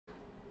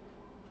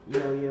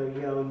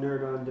Yo,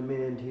 Nerd on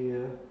Demand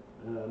here.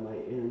 My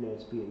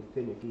internet's being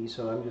finicky,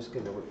 so I'm just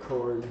going to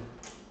record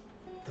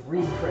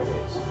 3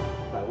 credits.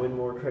 If I win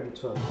more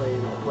credits while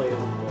playing, I'll play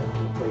them.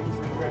 I'll play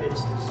 3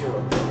 credits to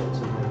 0 credits,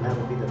 and then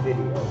that'll be the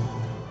video.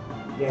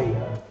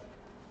 Yeah.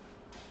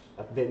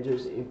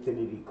 Avengers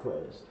Infinity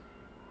Quest.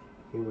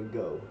 Here we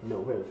go.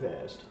 Nowhere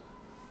fast.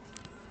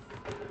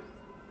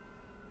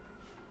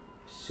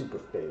 Super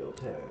fail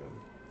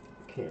time.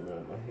 Camera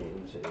on my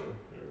hands here.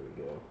 There we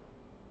go.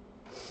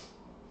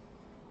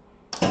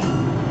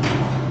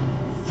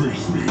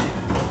 Face me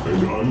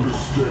and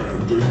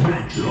understand the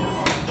nature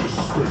of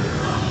despair.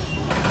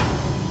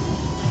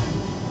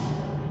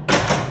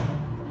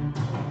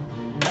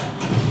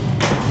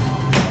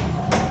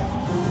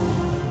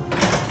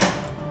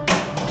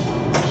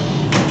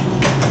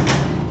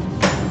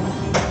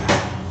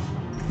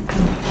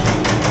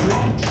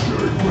 Don't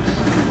shake me.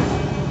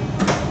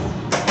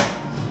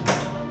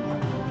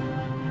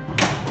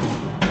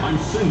 I'm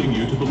sending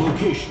you to the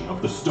location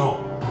of the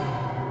stone.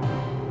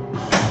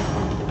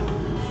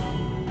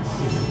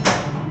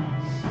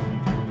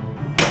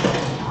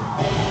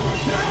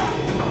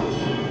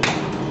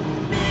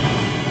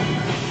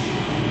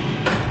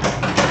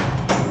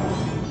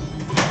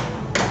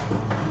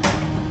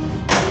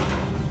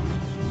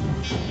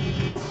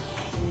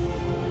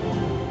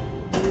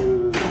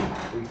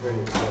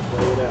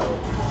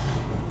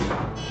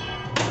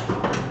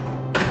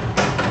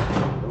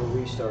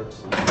 Restarts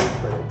and 3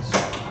 credits.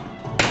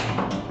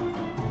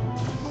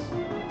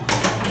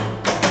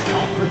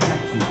 I'll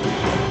protect you.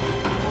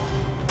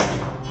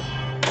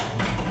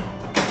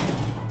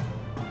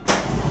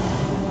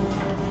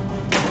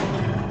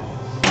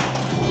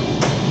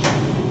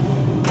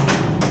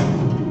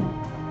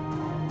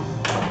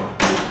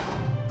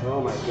 Oh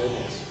my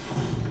goodness.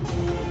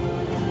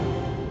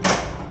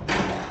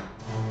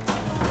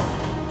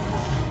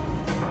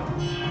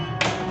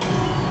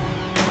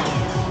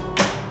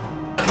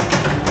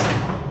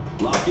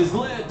 Lock is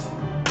lit.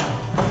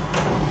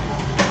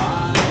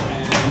 I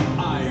am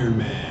Iron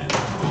Man.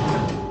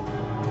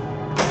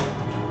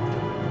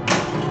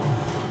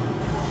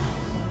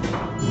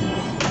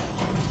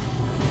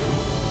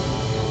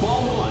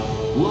 Ball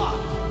 1,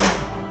 locked.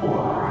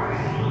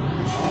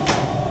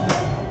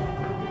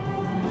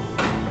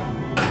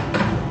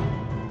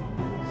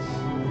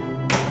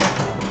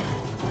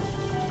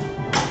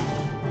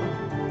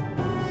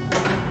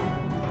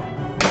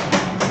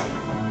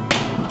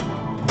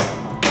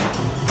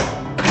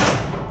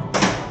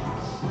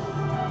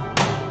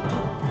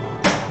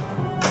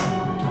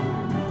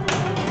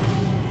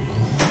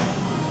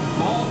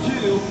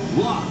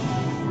 Lock.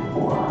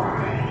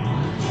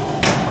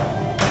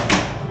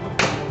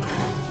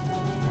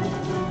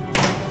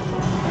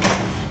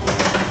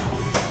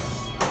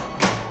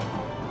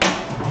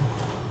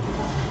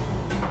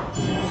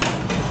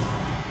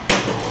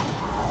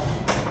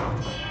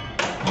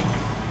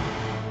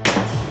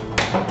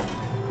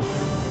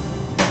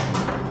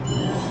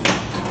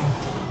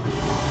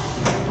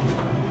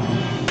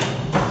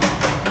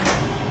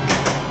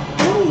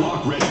 Portal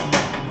lock ready.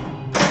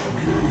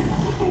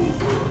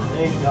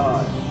 Thank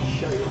God.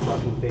 Shut your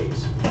fucking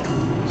face. I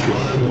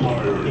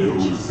admire your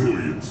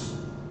resilience,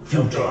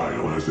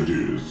 futile as it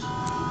is.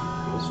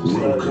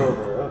 Welcome.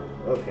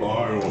 Okay. I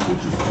offer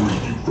to free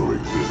you from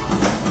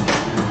existence.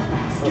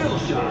 Skill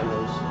shot.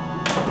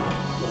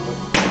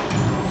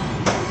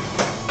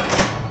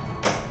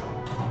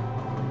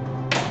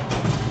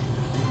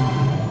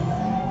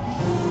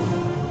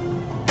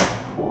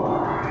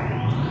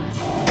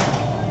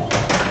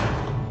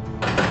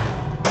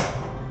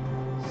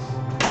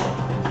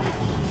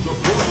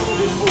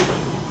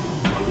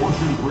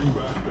 Bring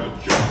back that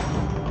jet.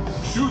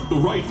 Shoot the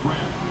right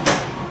ramp.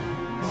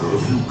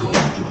 Have you come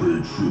to pay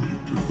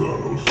tribute to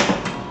Thanos?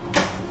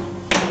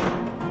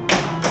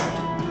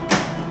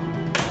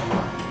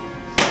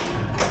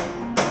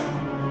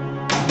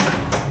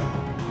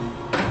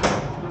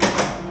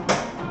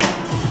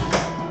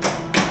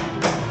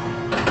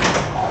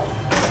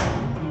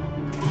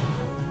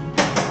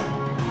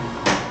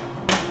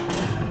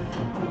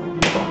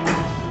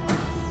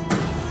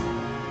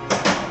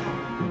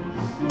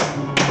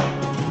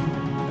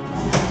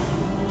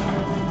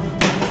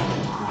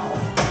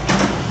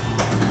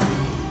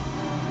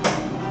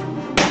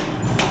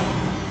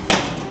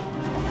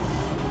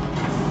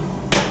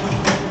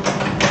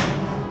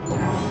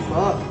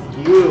 Fuck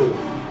you.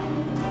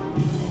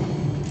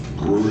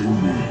 Bring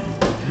me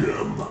the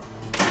gem.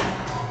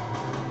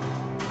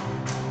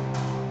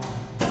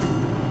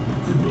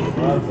 Do not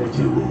live with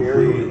your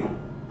failure.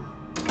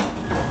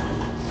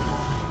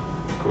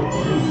 I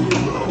will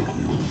allow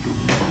you to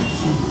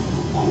reconsider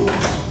your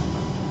course.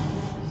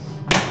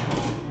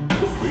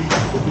 The fate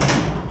of the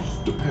universe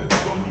depends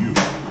on you.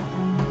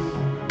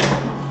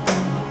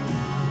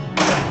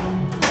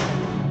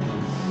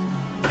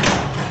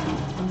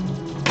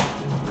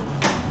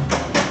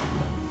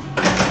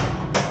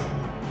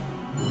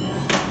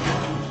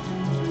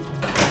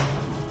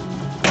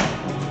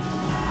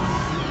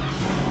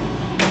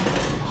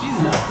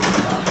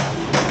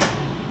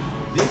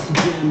 This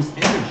gem's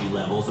energy technology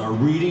levels are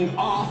reading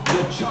off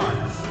the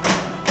charts.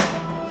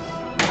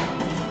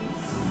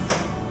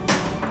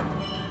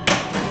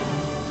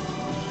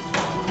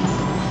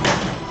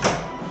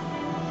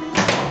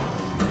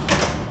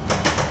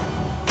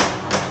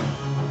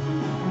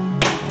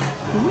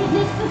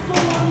 Witness the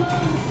form of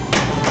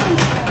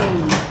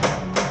Pinball.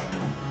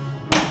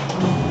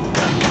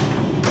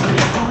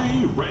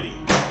 Victory ready.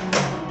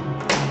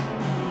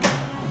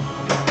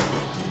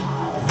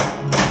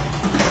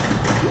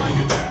 Flying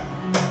attack.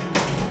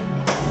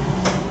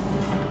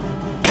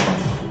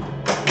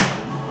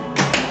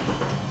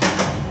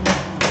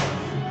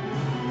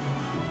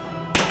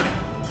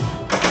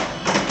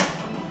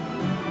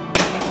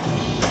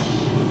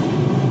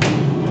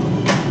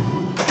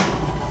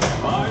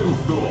 I'm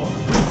Thor,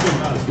 Prince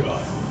of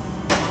Asgard.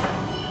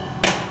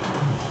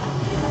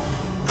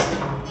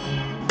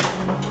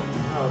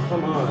 Oh,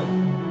 come on.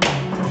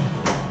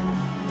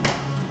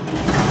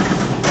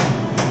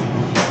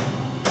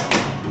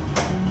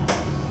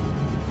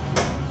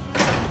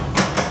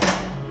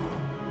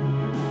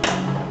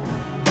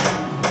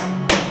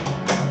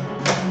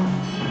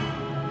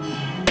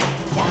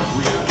 Arc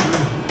reactor.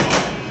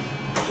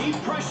 Keep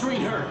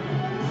pressuring her.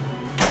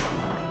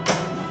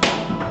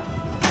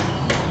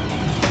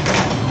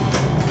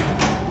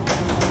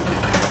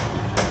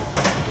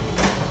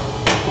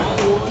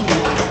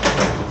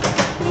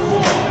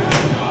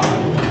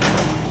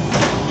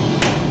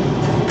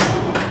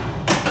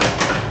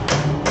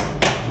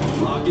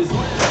 Lock is lit.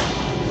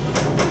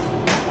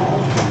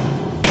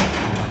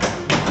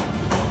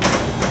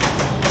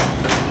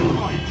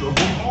 Light of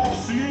the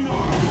all-seeing eye.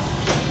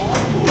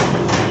 Onward.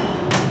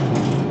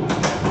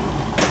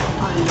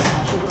 I'm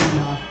not sure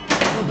enough.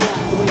 The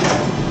Black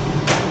Widow.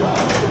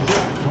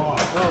 Jackpot.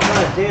 Oh,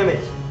 god damn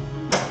it.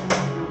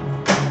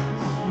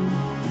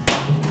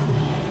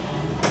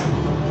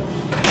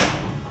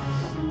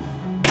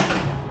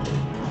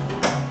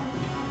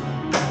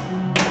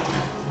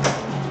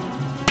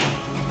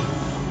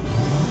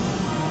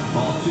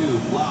 Ball 2,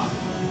 lock.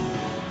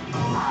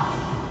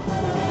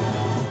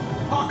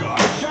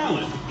 Hawkeye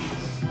challenge.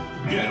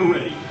 Get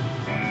ready.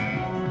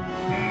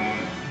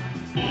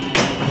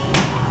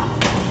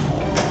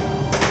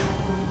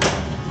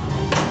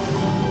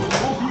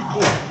 Trophy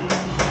collected.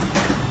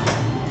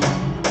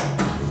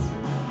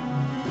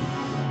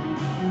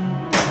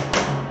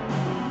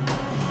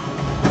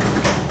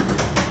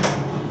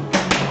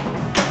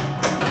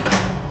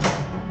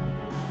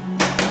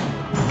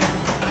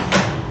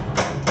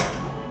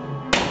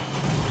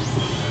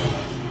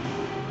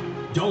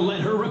 Don't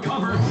let her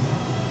recover.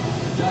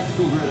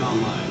 Tactical grid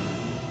online.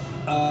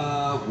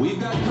 We've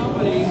got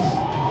company.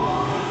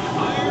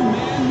 Iron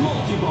Man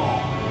multi-ball.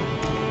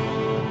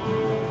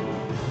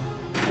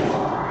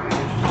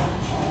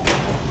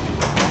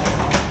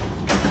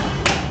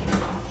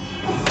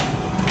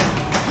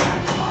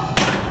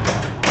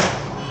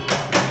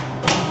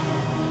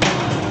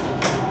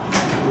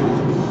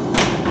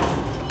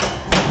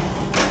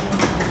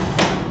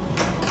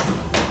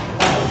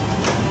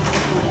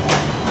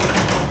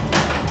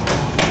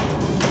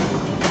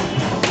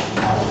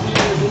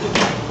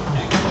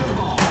 Extra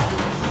ball.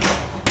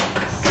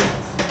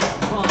 6,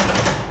 5, 4,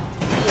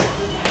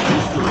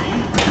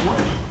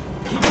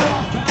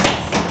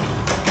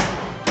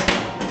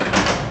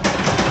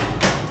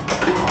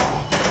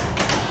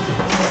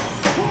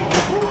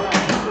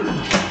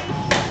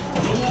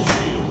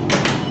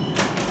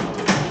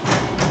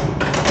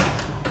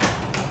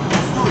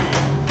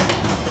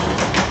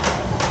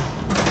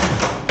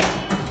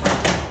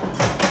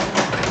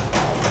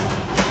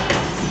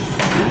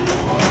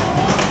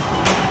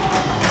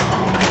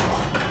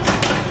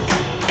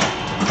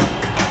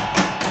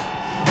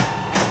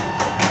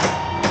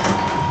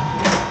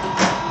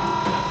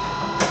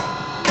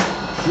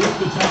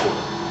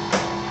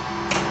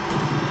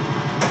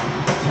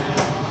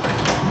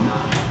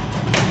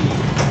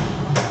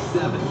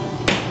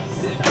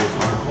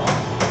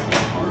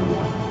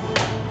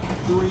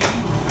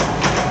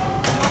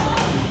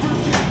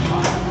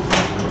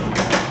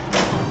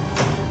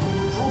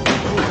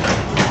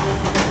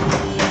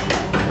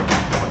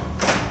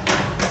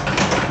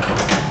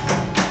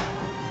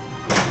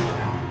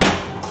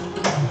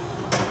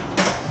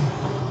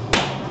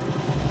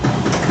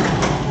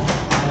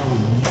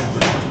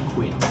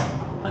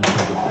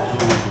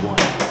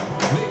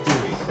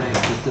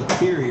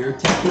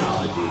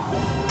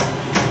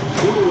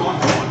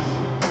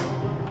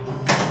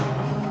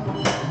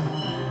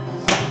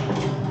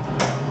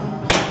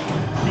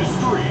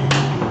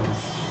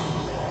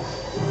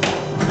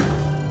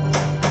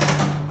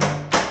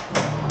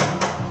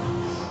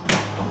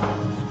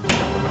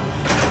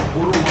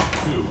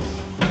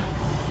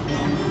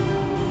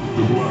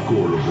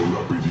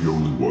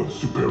 ones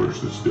to perish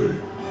this day.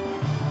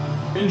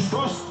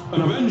 Entrust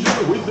an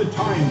Avenger with the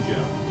Time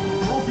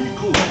Gem. Trophy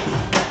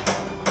collected.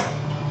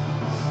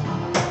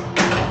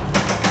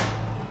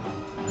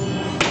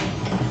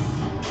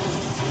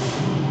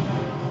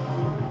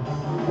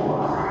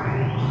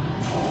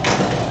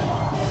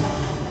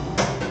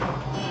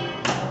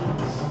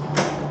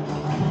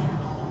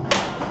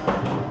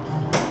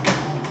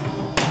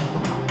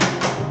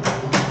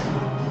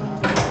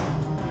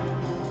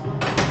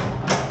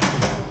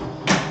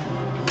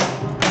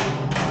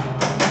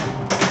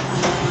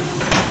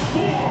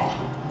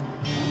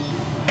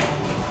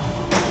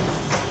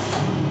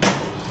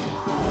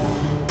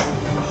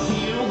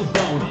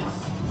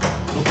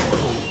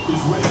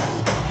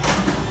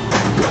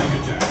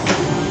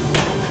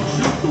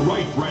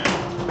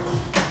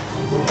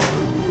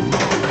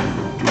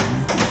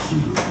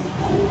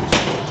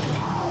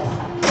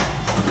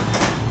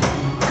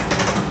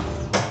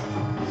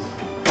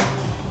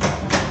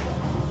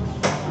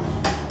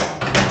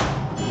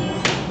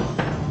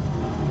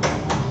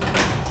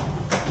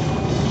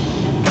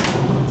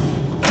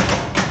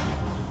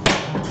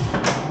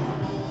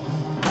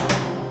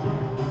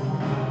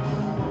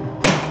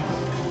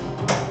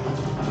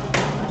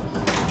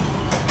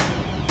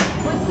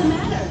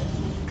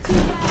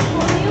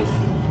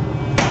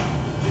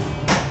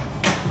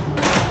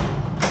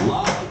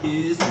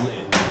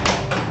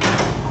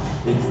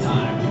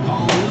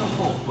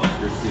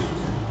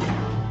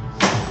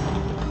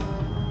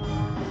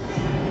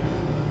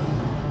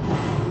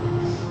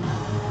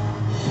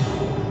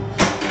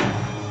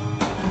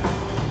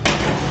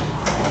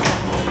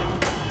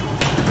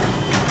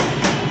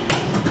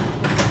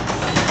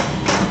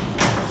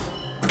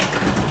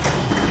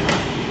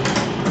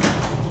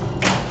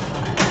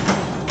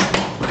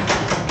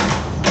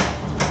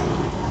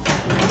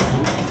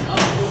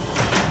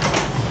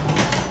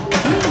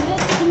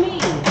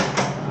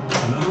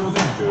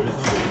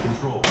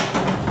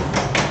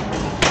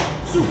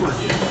 Super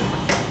hit.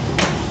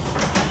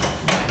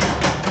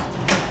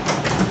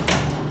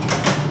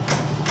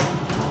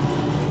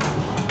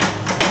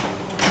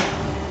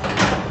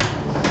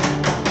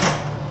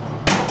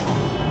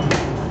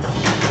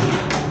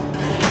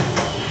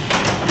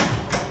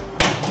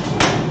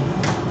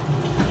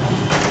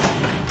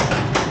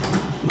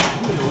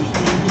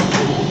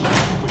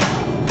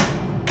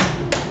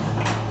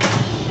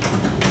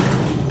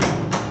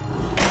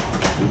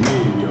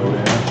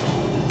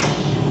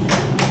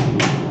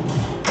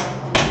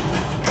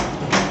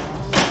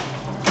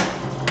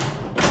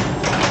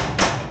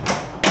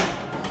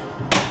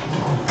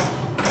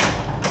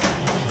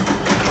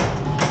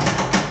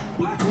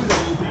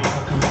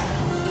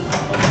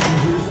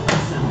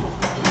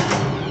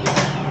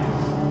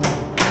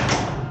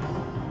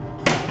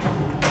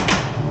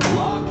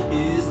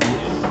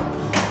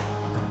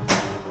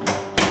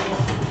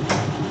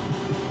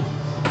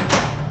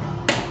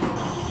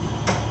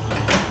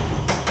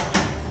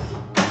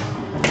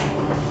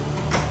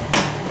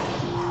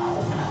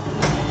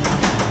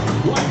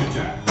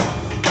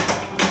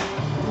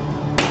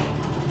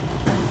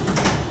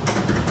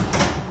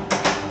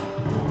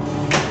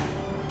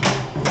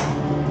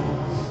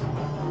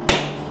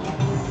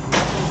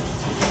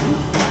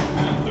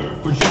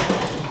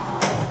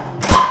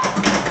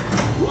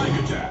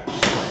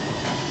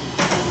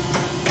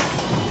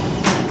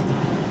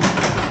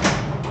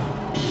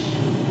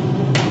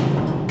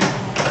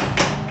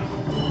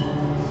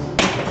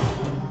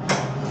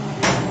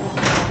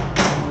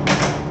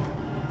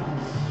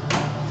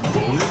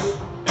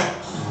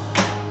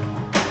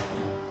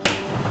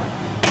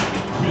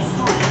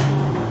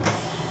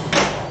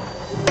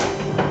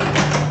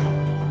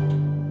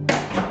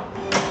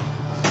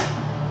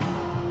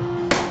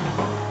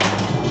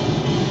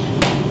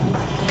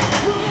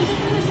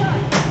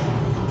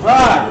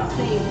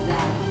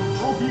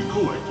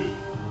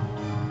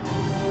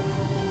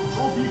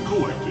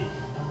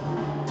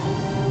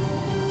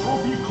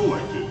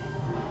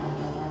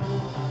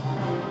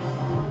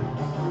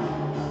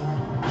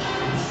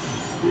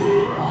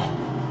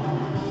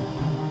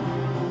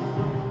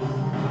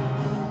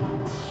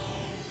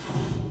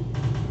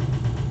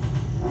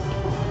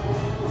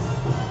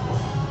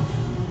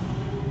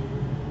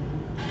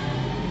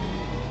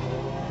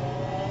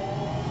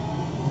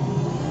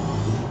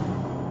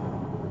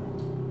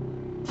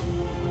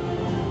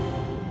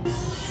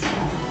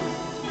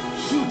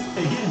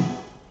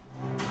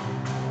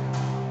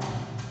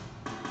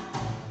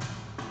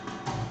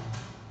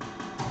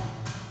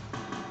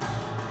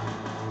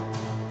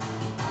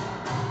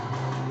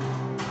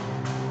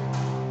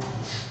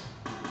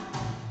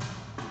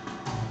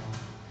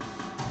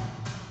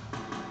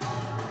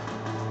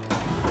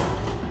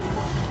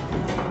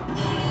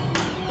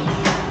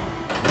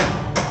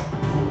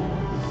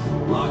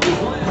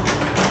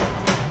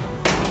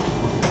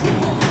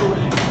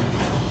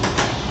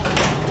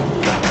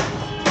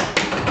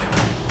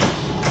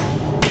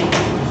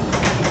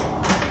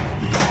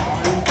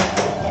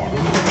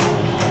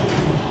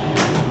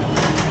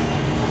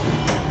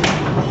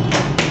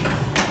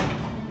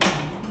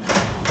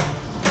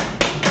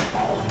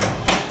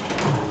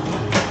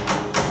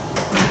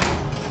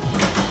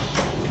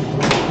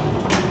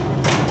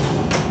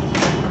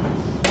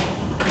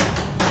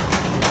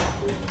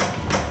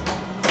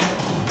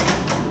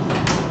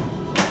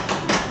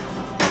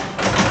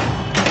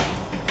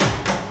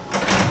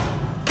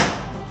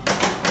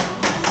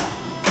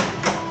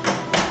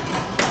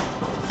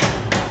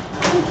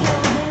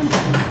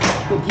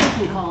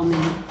 Call me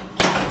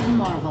Captain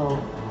Marvel.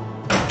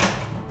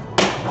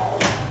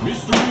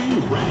 Mystery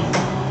ready.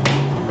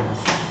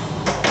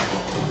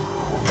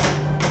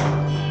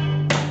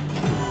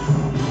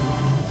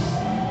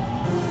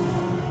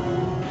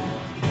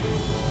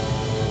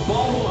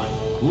 Ball one,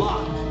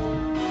 locked.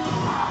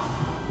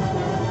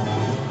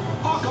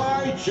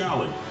 Hawkeye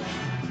challenge.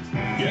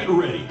 Get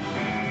ready.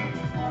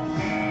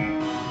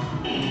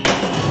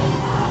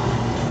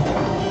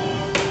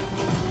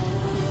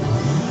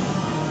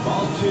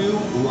 Ball two,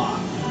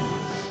 locked.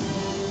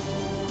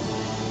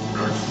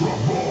 Extra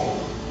ball.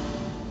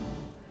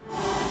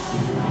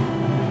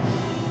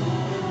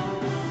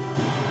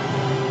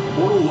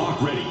 Portal lock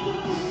ready.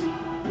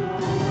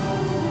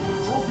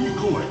 Trophy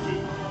collected.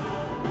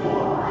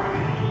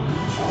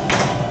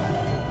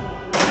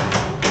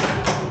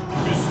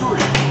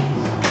 Mystery.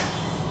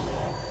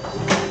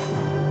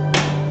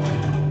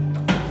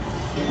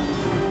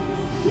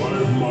 I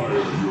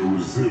admire your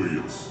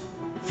resilience,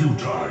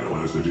 futile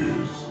as it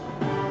is.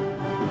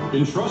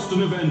 Entrust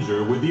an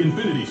Avenger with the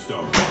Infinity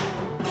Stone.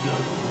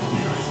 Get the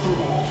extra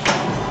ball.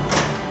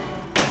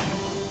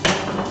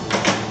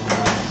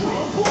 Extra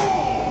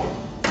ball.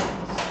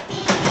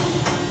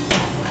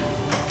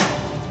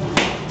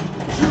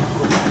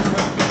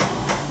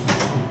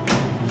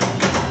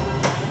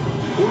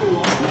 Portal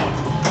lock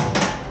launched.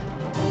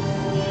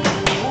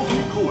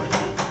 Trophy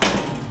collected.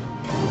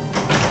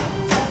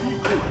 Trophy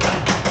collected.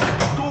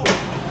 Go!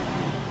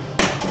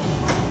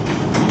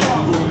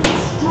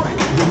 Marvelous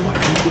strength! The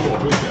mighty door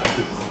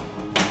possesses.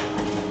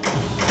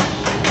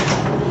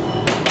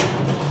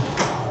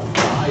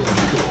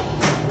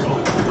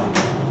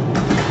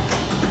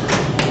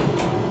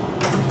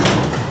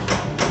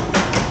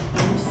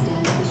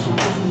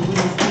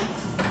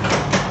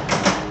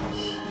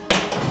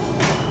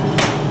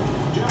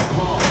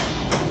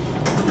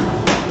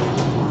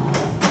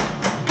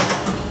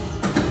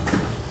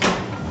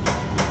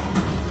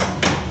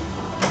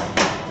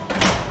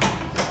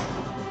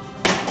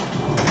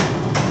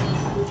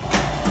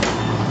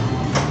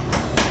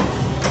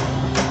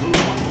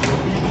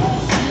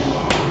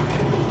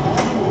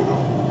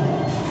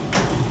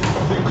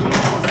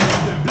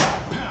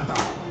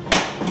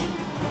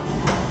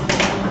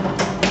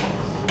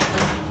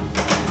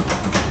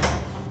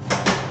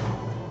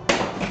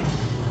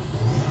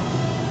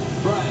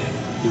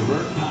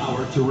 Convert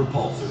power to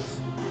repulsors.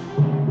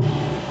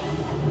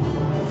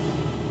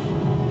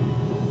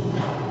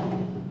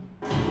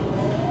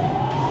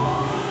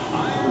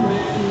 Iron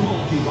Man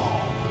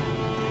multi-ball.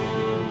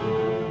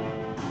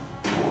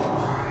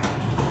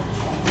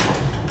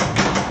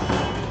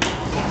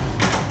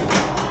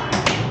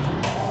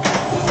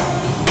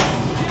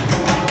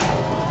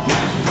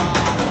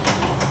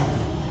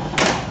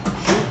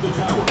 Shoot the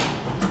tower.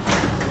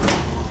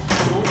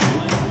 Don't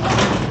let up.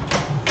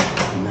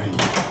 9,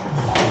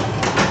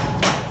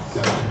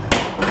 7,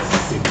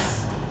 6,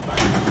 5,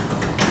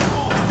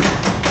 4,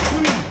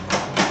 3,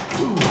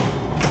 2,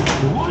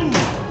 1.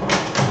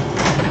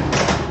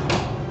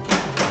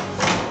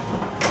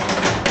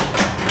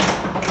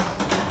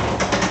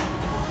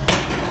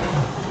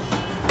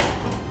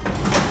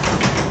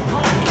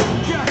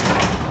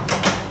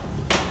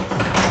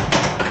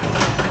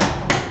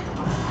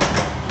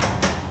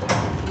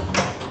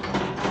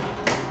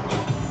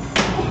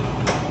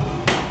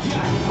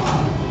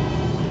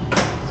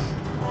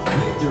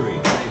 Victory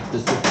thanks to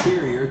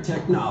superior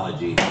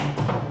technology.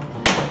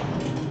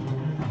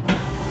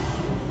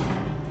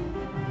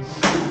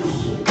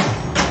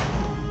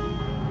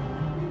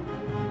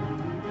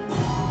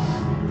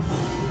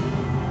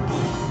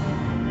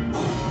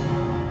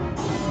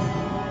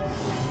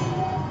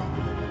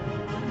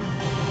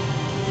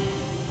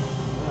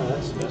 Oh,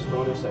 that's the best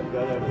bonus I've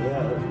got out of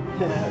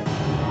that.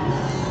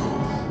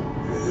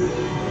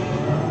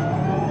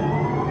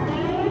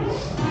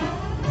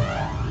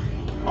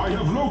 I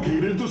have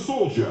located the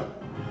soldier.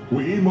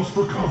 We must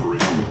recover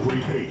it with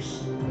great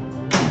haste.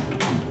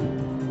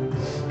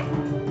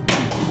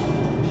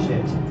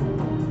 Shit.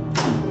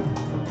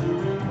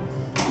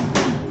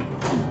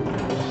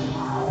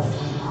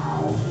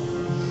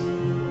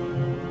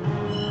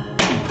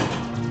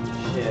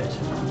 Shit.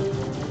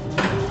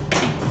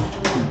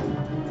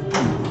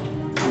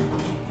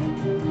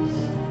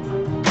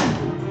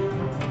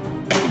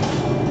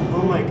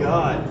 Oh my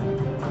god.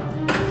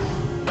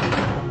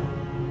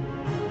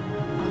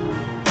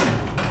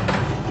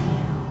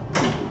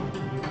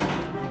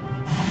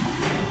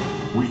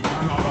 We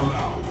cannot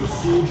allow the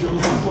soldier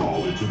to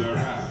fall into their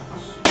hands.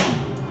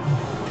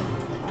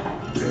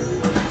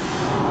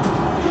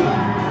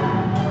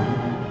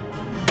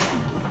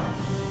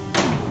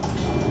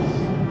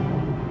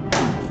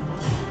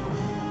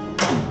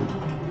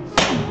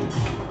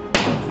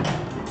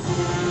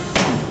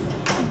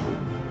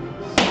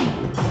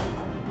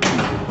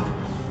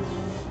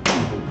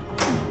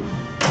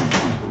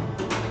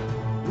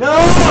 No!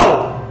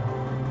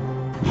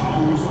 How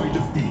was I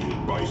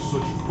defeated by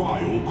such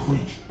vile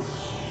creatures?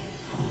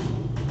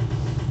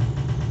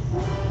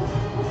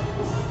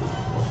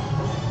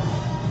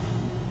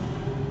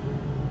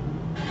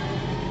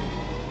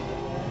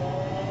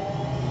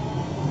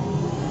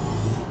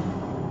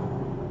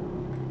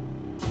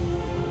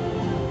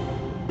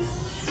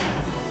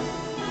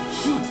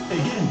 Shoot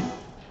again.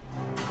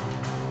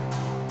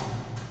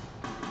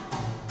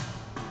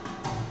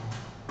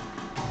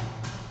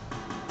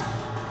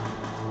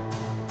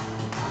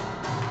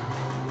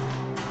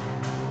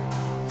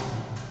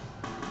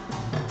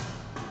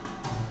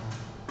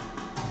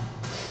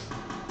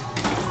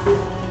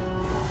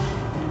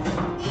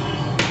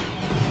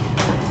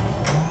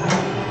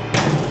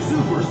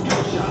 Super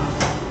skill shot.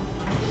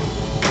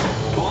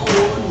 Ball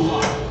one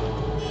lock.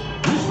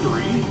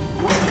 Mystery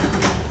granted.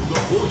 The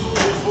portal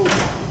is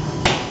open.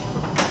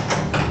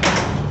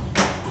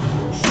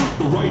 Shoot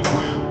the right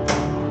wing.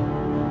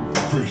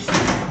 Face me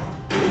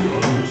and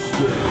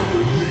understand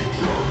the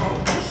nature of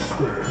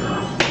despair.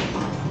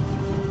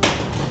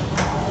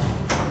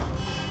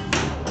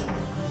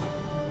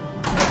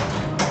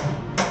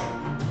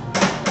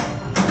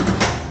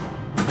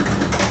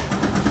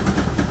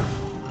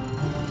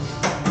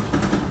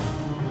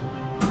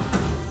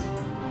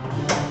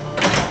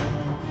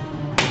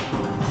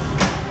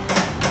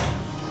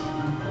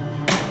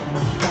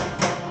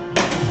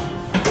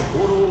 The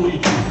portal will lead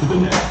you to the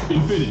next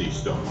Infinity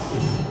Stone.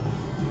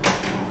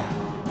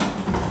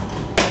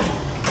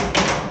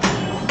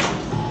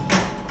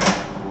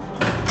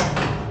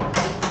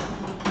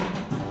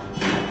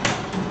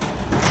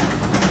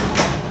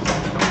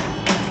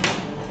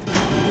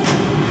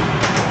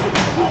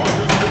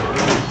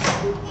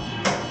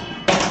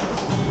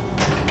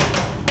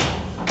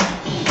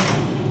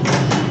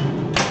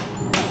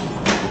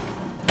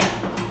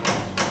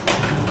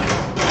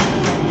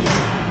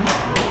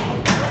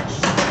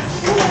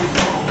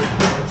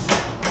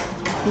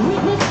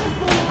 Witness the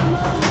full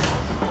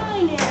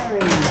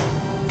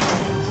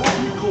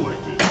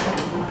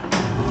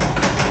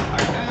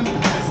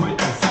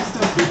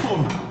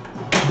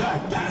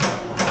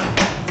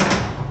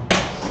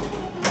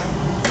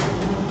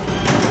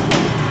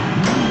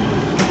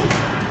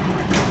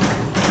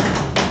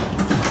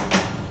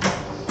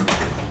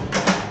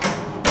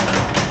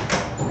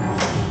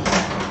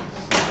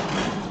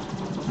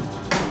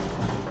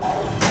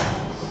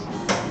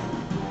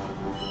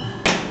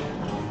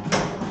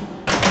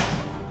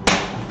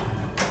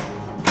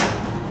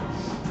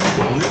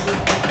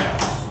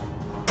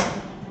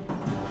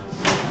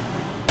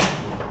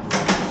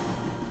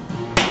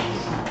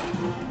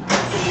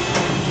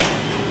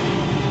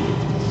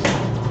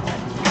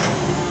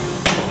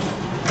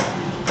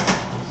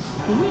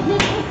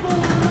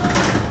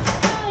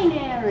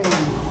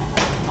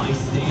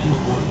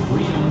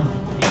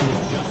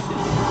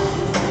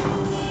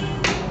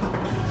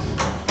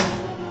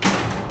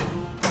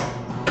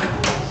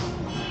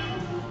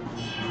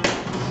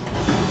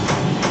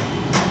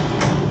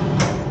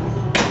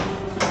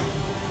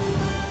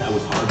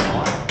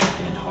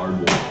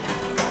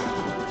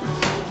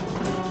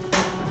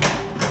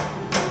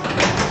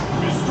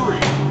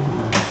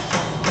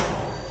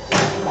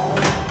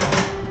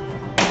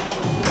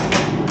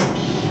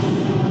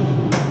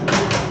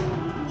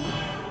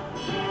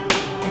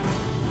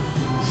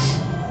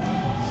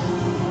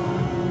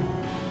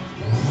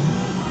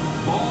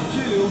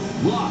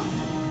Shield locked.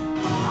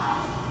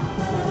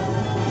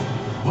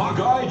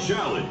 Hawkeye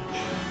challenge.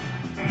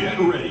 Get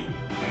ready.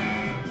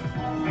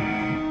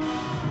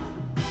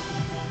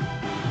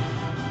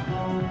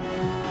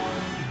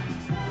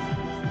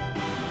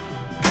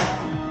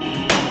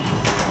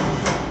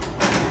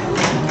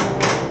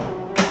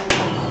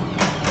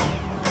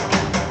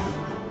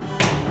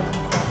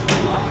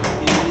 Lock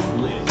is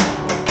lit.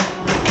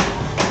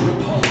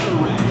 Repulsor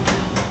ray.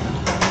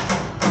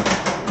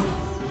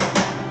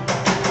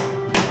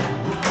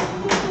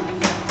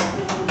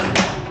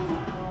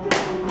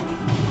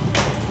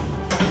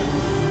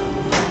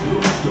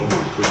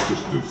 Stubborn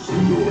persistence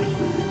annoys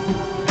me.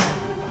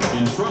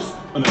 Entrust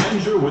an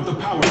Avenger with the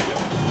power deck.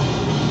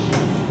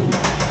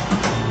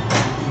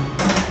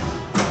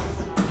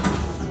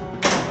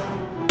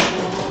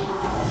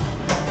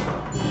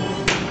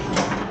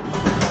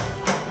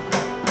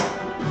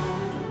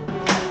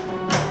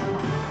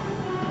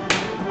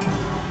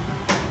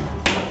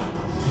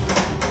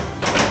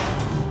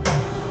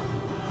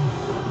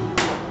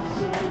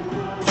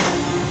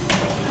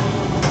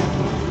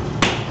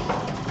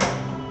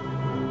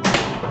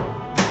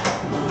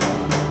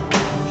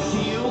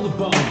 Shield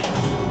bonus.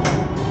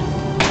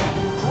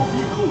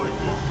 Trophy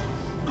collected.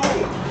 Go!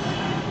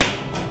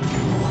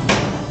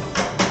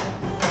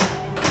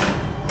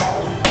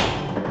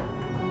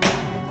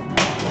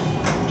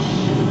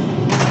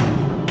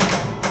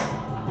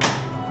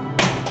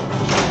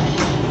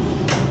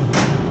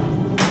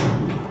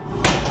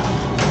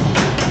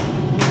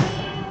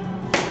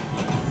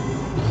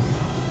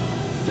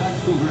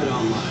 Tactical Grid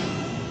Online.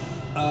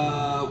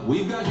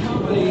 We've got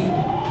company.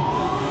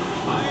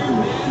 Iron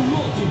Man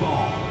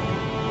Multi-Ball.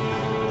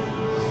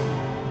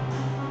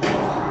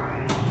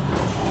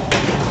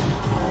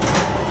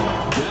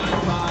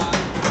 Jackpot.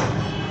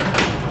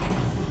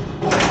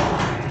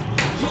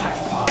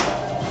 Jackpot.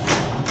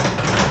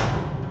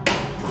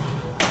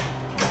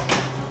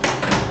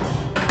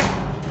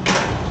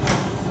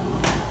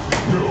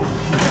 No!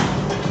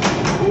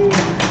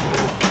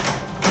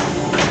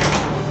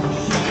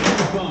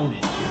 Shield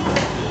bonus.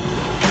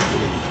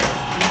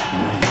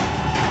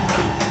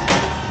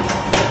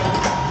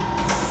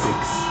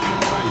 Six.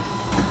 Five.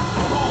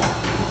 Four.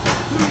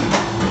 Three.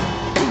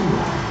 Two.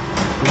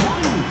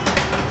 One.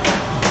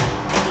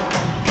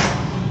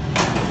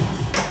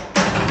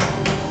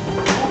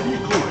 Trophy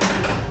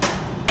collected.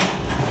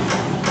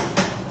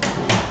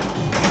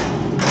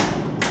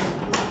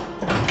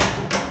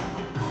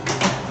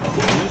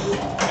 Bonus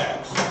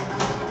X.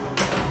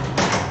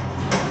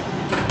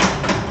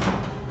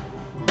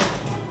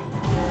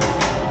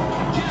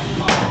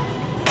 Jackpot.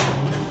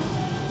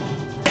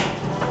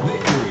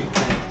 Victory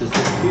thanks to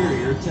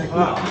superior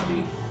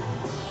technology.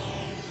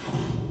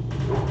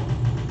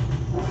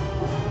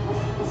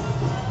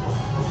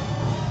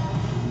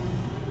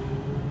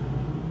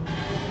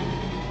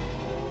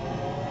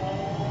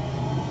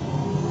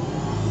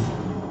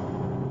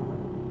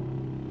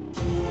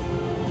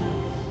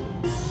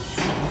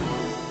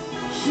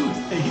 Shoot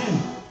again.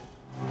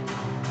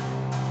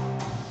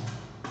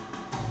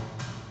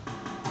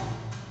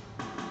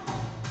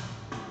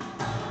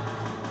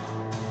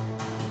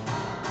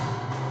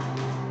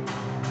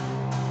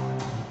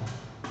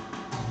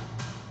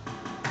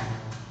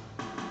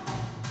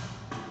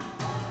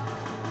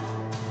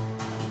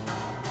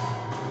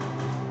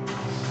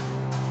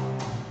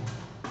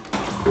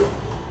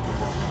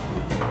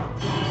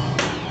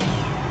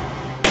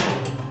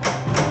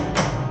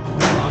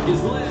 Rock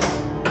is lit.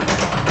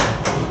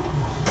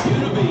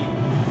 Unibeam.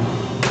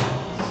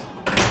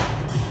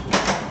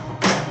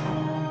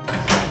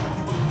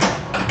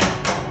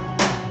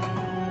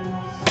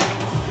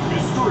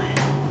 Mystery.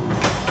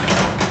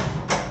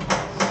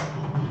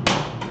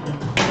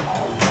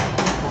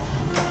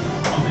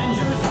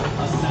 Avengers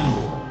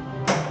assemble.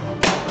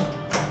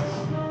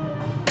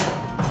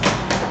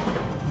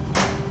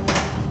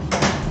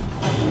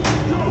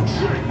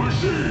 Milkshake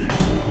machine!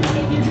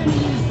 If you're gonna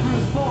use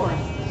brute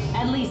force,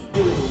 at least do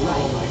it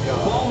right. Oh my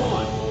god. Ball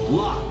one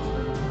locked.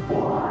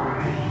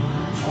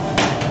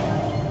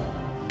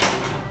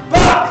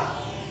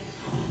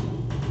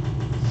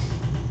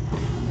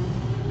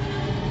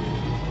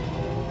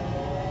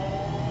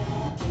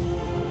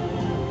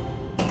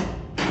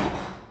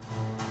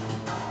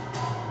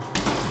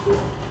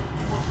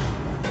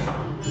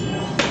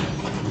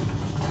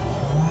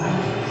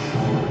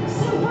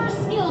 Super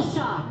skill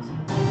shot.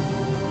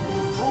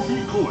 Trophy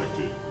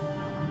collected.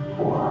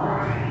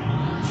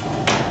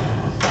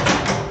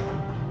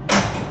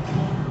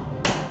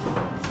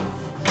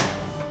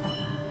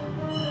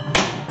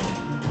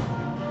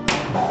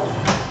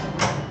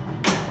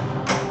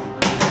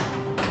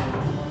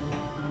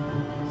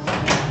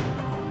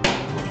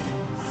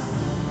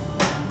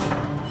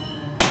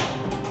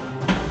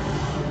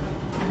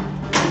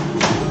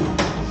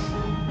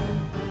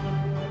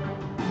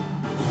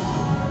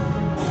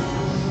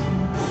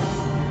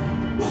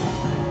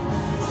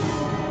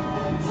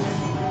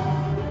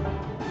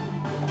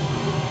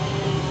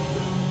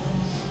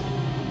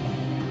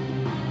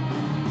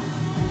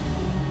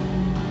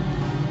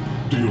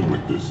 Deal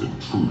with this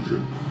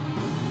intrusion.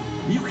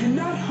 You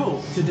cannot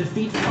hope to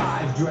defeat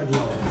 5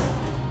 Dreadlords.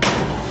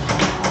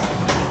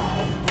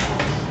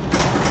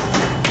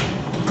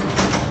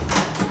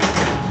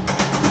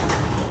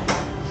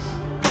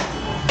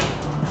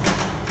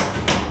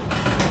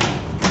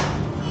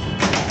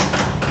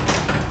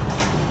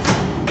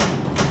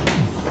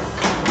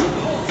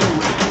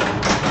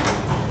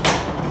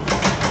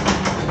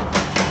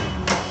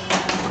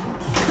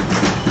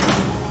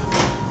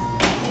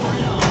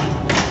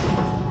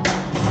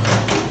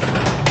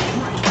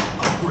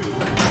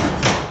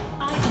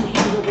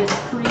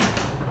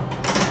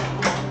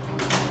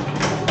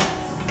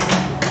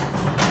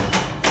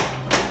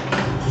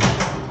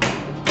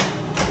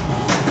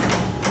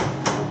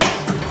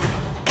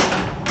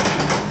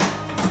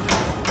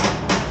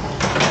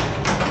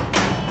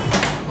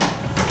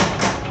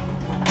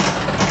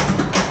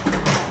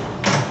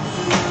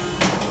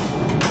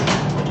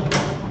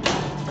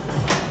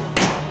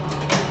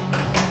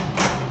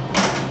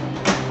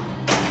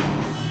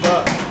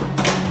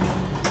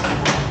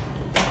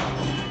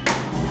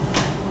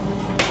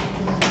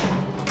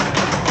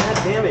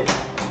 Damn it.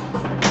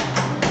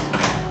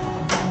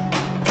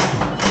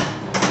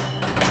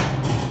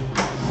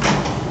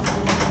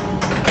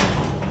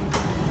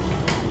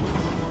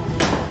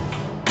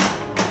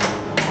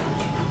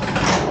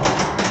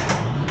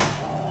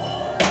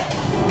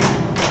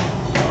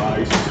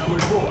 I summon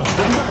forth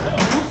from the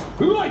heavens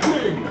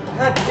lightning!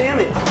 God damn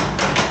it.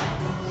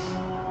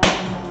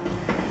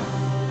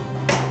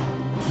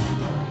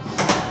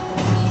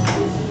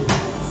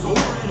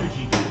 Solar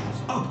energy beams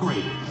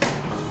upgraded.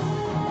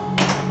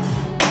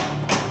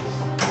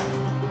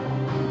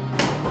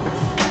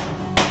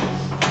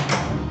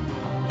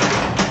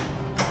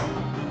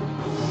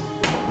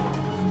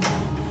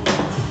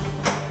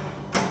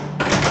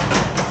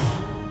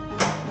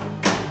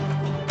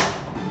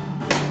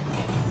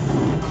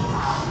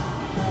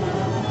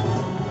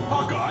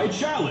 Hawkeye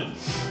challenge!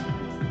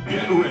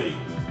 Get ready!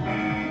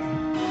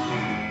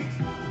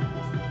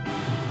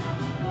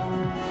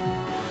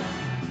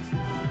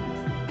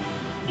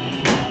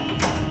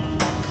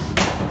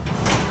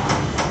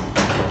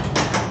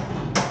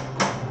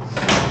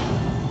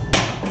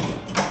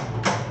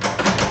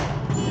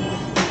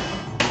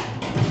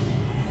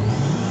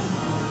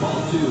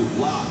 Ball 2,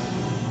 lock.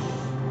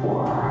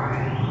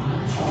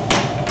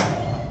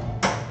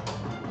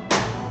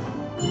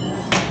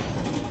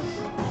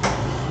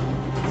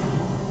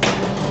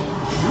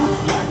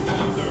 Black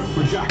Panther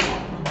for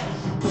jackpot.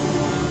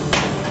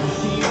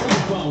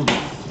 Shield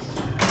bonus.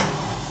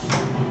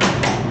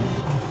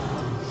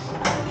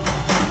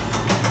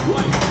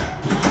 Light tap.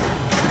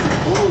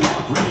 Auto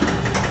lock ready.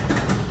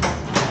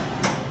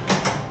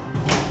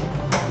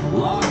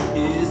 Lock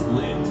is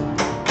lit.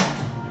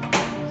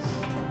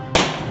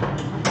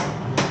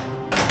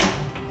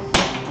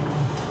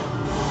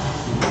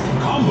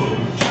 Combo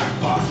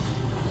jackpot.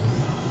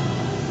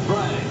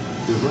 Friday.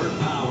 Divert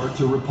power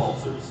to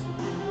repulsors.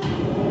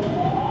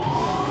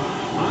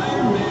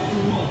 Iron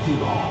Man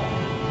multi-ball.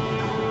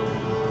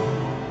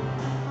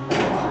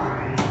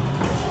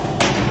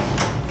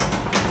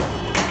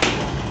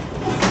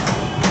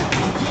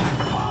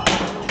 Jackpot.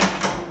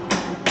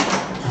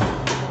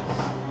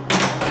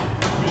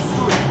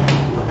 Mystery.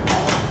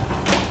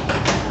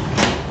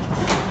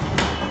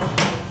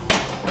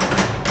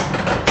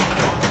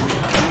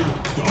 Reactor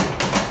double.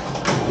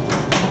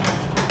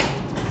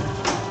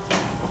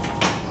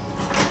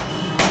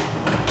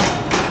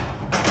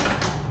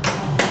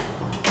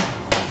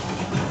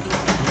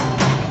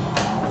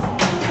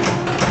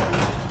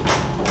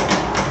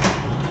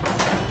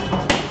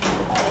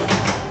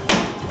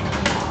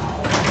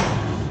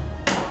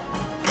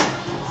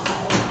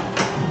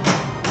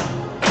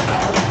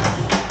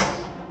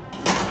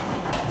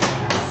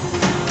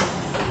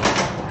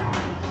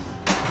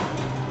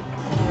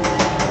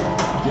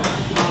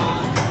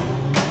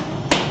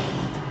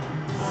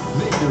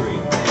 Victory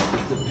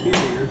thanks to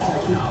superior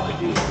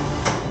technology.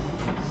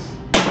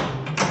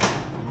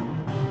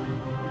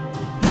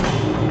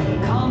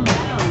 Calm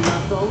down,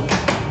 Muscle.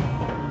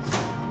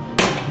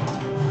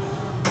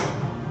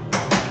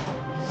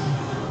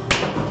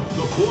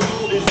 The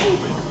portal is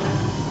open.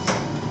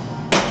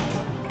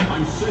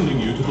 I'm sending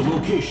you to the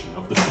location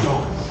of the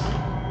stone.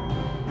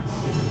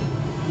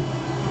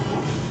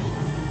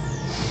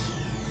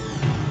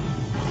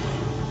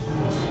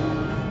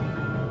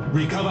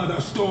 Recover the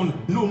stone,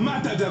 no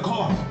matter the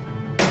cost.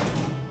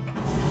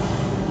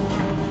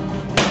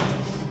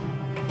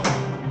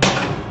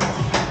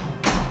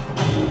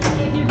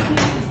 If you're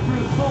gonna use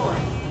brute force,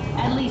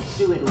 at least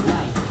do it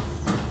right.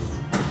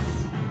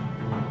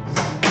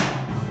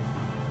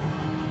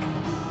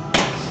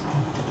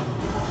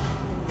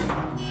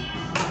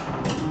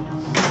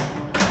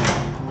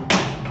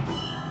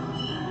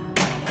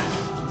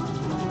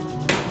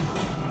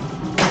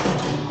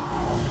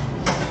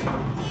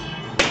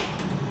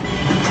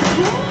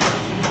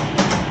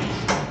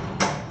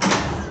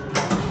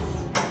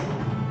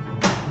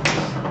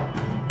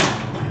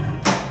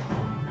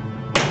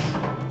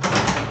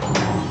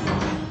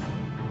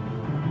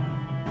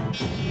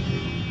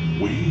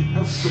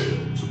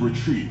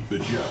 retrieve the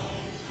gem.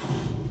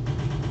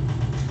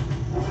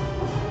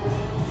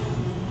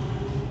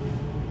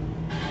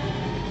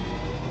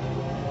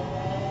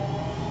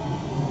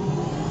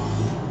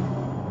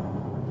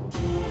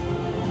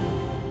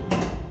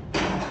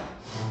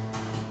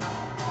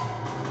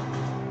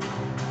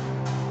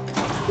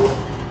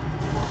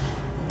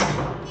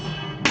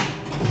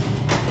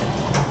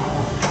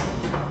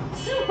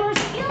 Super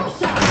skill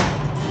shot!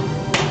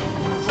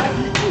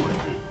 Trophy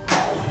collected.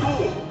 All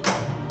gold.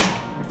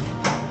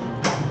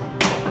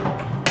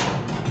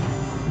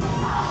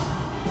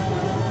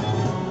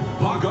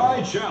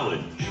 Hawkeye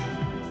Challenge.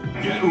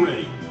 Get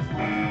ready.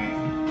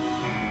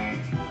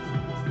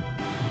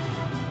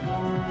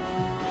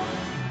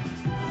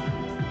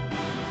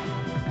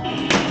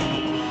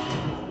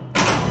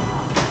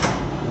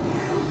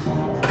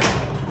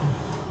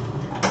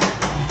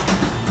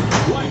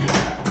 Flag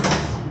attack.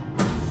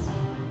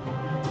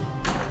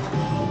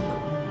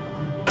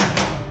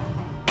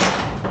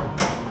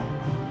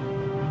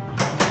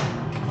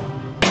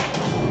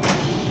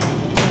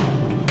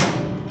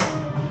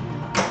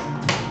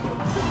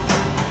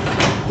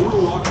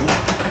 Portal Rock 1.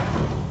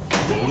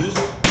 Bonus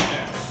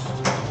X.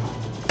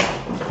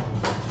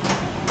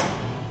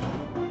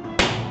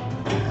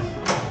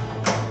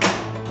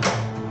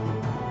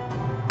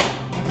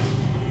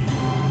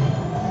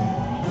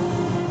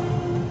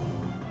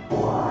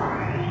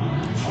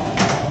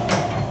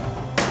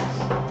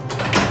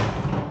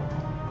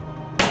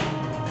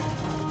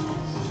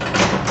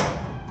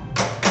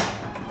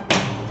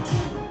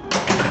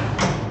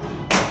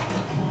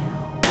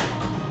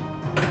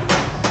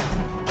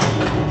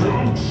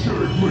 Jump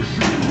shake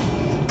machine.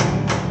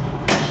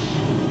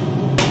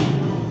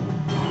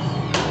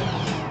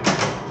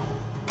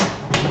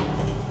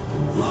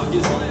 Lock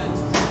is lit.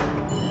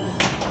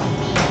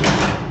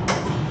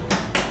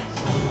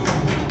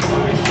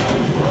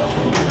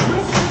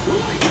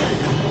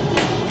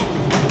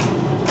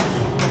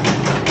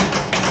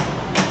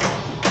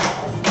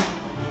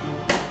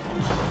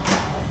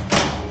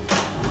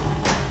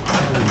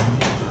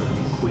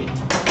 Quit.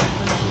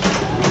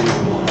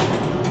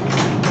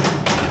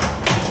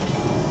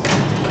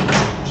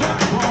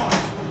 Jackpot.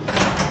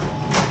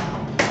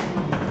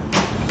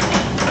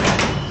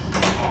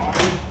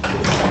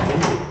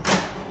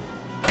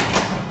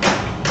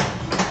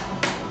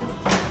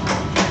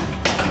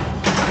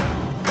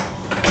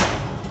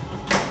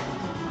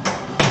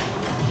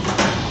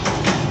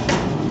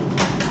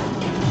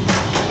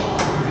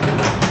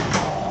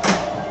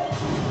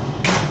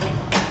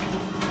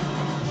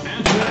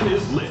 Ant-Man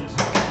is lit.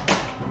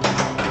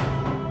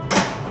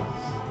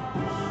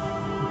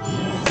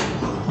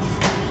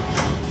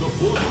 The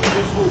portal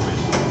is open.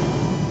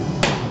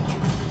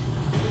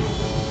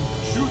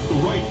 Shoot the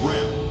right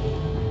ramp.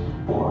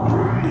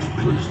 This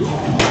place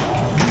off.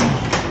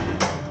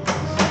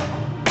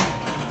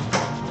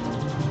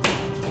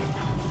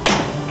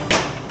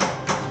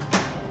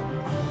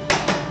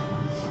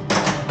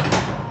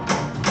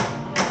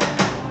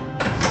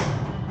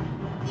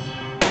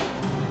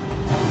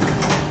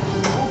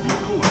 Trophy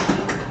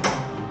collected.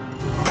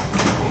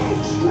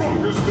 How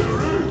strong is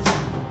there is?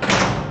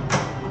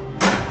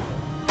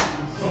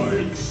 I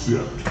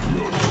accept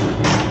your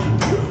tribute to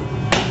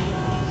death.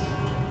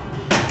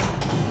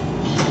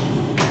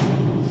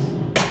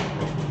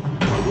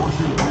 I want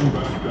you to bring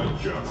back that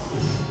gem.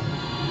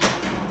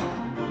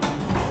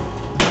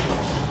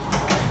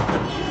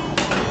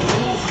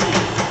 Full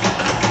speed.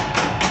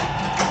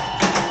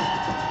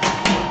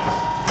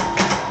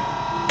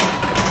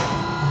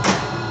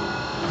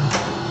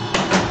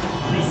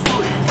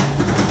 Mystery.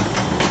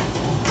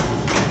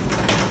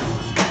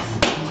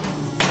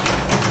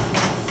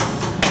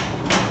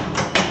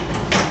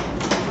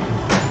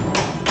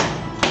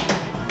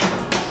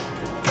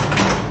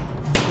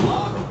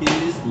 Lock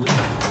is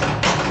lit.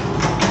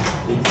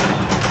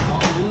 Inside,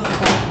 all in the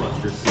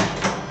Hulkbuster suit.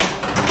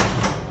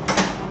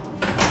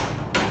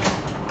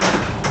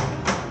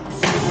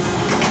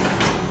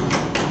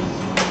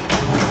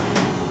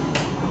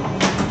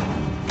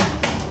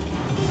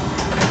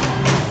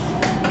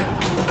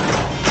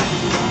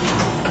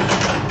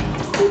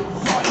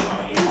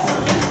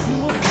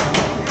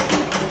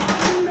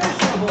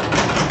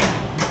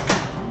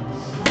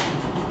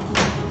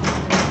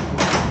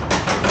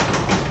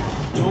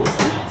 Don't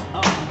let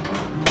up.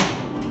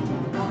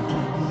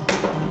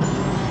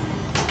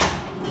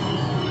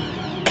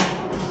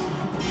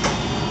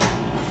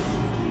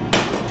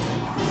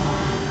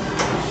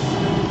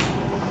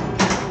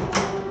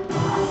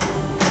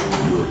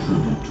 Your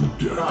tribute to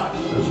death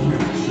has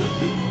been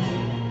accepted.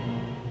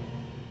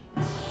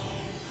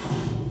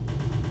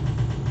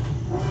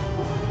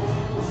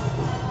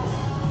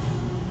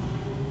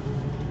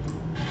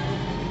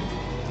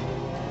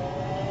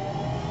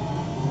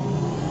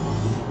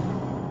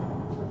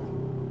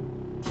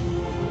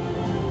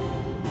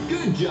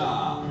 Good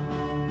job.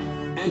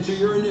 Enter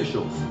your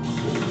initials.